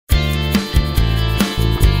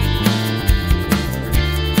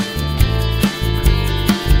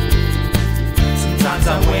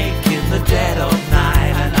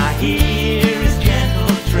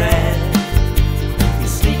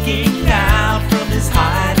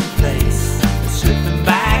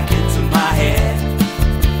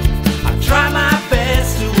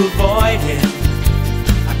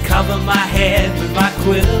my head with my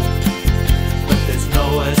quilt, but there's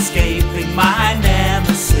no escaping my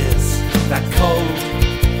nemesis, that cold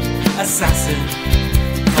assassin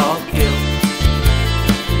called guilt.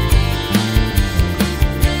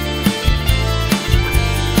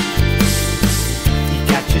 He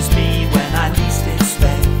catches me when I least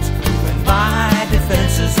expect, when my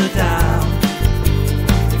defenses are down.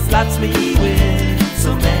 He floods me with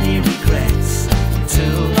so many regrets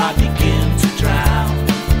until I begin to drown.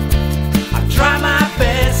 I try my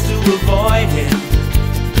best to avoid him,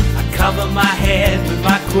 I cover my head with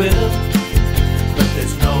my quilt, but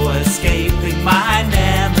there's no escaping my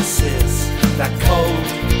nemesis, that cold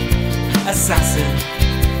assassin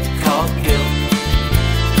called guilt.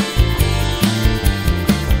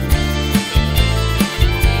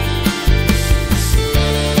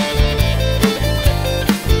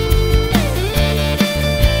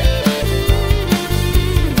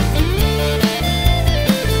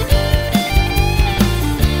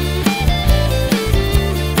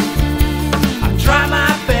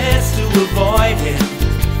 Avoid him,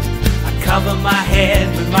 I cover my head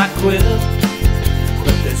with my quilt,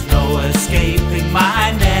 but there's no escaping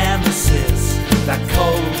my nemesis, that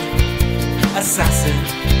cold assassin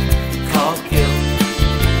called guilt.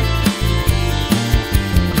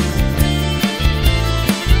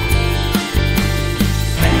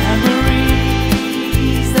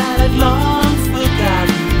 Memories that I'd long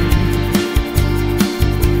forgotten,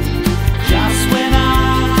 just when I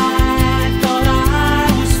thought I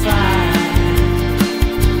was fine.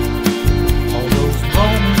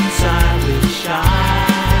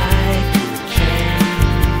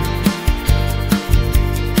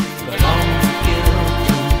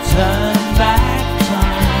 Turn back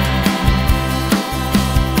time.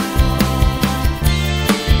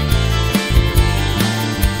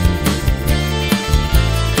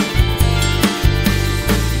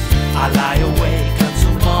 I lie awake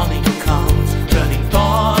until morning comes, turning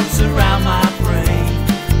thoughts around my brain.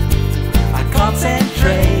 I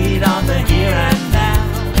concentrate on the here and now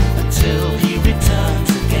until he returns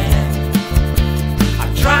again. I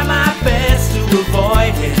try my best to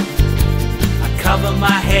avoid him, cover my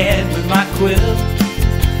head with my quilt,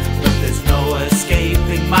 but there's no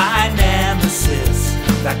escaping my nemesis,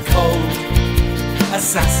 that cold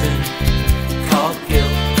assassin